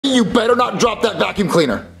you better not drop that vacuum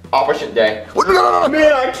cleaner. Opposite day. What? No.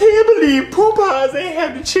 Man, I can't believe Popeye's ain't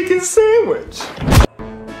have the chicken sandwich.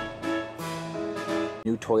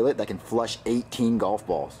 New toilet that can flush 18 golf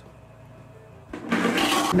balls.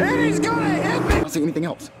 And he's gonna hit me! I don't see anything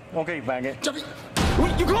else. Okay, faggot. Jeffy!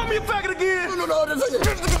 You call me a faggot again? No,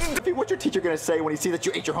 Jeffy, what's your teacher gonna say when he sees that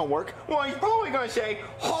you ate your homework? Well, he's probably gonna say,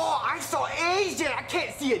 oh, I saw Asian, I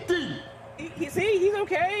can't see a D. See, he's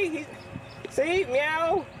okay. See,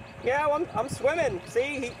 meow. Meow, I'm swimming.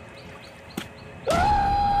 See,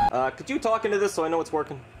 could you talk into this so I know it's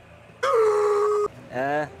working?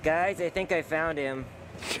 Guys, I think I found him.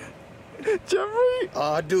 Jeffrey?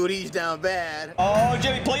 Oh, dude, he's down bad. Oh,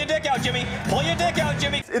 Jimmy, pull your dick out, Jimmy. Pull your dick out,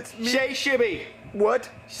 Jimmy. It's me. Say shibby. What?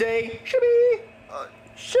 Say shibby.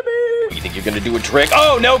 Shibby. You think you're gonna do a trick?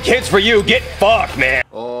 Oh, no kids for you. Get fucked, man.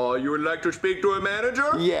 Oh, you would like to speak to a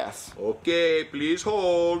manager? Yes. Okay, please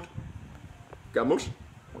hold. Camels?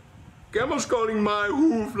 Camels calling my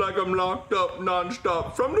hoof like I'm locked up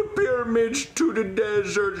non-stop. From the pyramids to the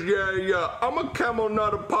deserts, yeah. I'm a camel,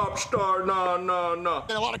 not a pop star, nah. And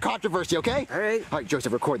a lot of controversy, okay? All right,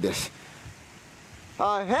 Joseph, record this.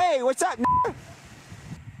 Hey, what's up,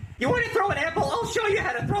 You want to throw an apple? I'll show you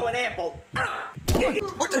how to throw an apple.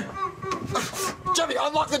 What the? Jeffy,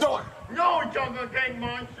 unlock the door! No, Jungle Gang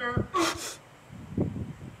Monster.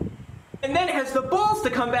 And then has the balls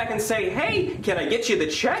to come back and say, hey, can I get you the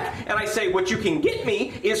check? And I say, what you can get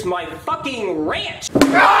me is my fucking ranch. Oh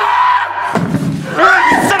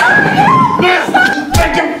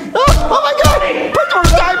my god! Put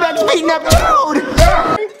those Diamondbacks beating up dude!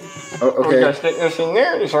 Okay. Just stick this in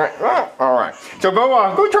there, just right. Alright. So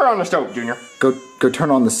go turn on the stove, Junior. Go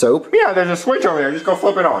turn on the soap? Yeah, there's a switch over there, just go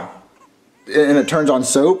flip it on. And it turns on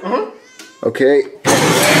soap? Mm-hmm. Okay.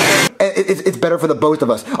 And it's better for the both of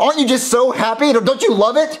us. Aren't you just so happy? Don't you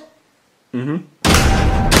love it? Mm-hmm.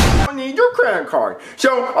 I need your credit card.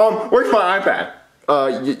 So, where's my iPad?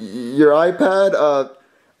 Your iPad?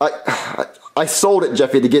 I sold it,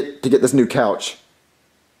 Jeffy, to get this new couch.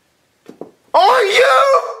 Are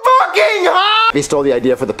you fucking high? He stole the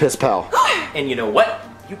idea for the piss pal. And you know what?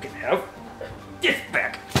 You can have this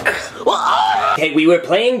back. Hey, we were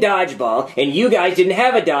playing dodgeball, and you guys didn't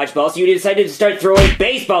have a dodgeball, so you decided to start throwing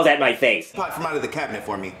baseballs at my face. Pot from out of the cabinet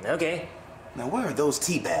for me. Okay. Now, where are those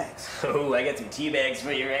tea bags? Oh, I got some tea bags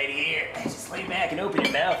for you right here. Just lay back and open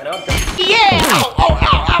your mouth, and I'll...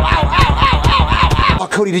 Oh,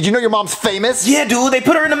 Cody, did you know your mom's famous? Yeah, dude, they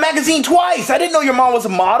put her in a magazine twice. I didn't know your mom was a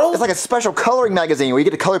model. It's like a special coloring magazine where you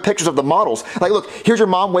get to color pictures of the models. Like, look, here's your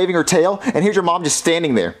mom waving her tail, and here's your mom just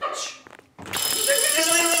standing there.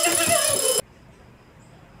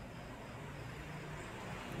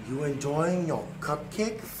 You enjoying your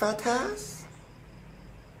cupcake, fat ass?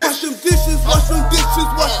 Wash them dishes, wash them dishes,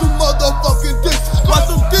 wash them motherfucking dishes. Wash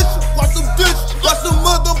them dishes, wash them dishes, wash them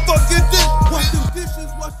motherfucking dishes. Wash them dishes,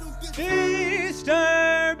 wash them dishes.